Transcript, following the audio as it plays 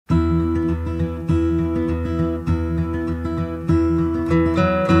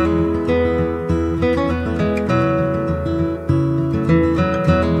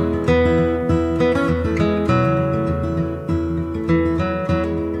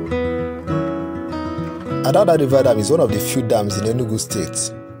Adada River Dam is one of the few dams in Enugu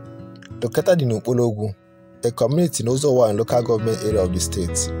State. Located in Nkpologwu, a community in Uwani local government area of the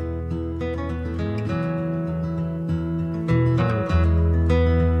state.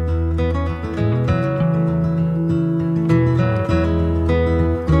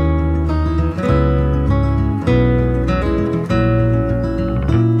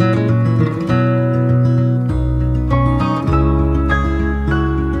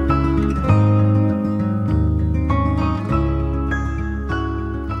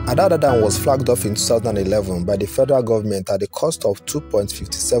 Adada Dam was flagged off in 2011 by the federal government at the cost of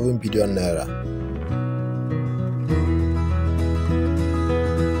 2.57 billion naira.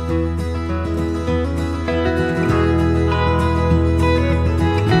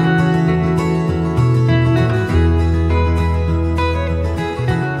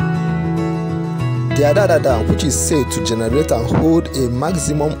 The Adada Dam, which is said to generate and hold a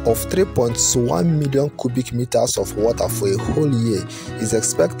maximum of 3.1 million cubic meters of water for a whole year, is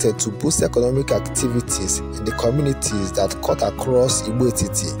expected to boost economic activities in the communities that cut across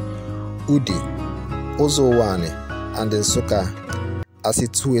Uwani, Uwani, and Nkpologwu, as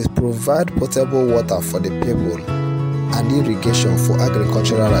it will provide potable water for the people and irrigation for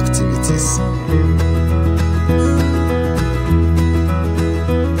agricultural activities.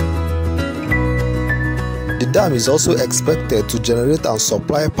 The dam is also expected to generate and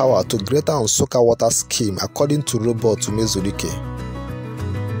supply power to Greater Nsukka Water Scheme, according to Robert Umezurike.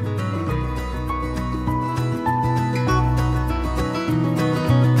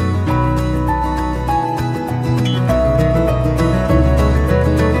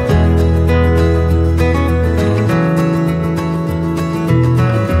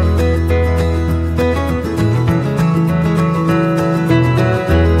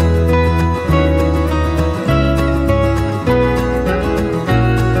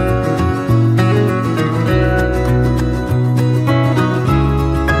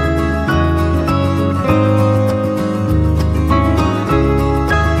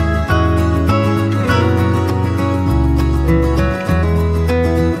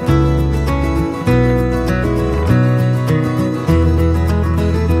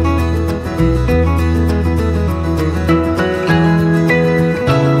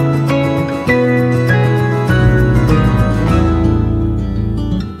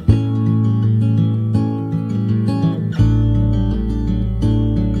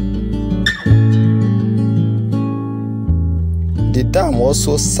 The dam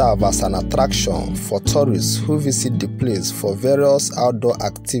also serves as an attraction for tourists who visit the place for various outdoor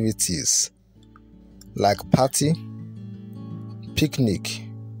activities like party, picnic,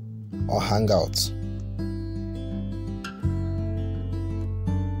 or hangout.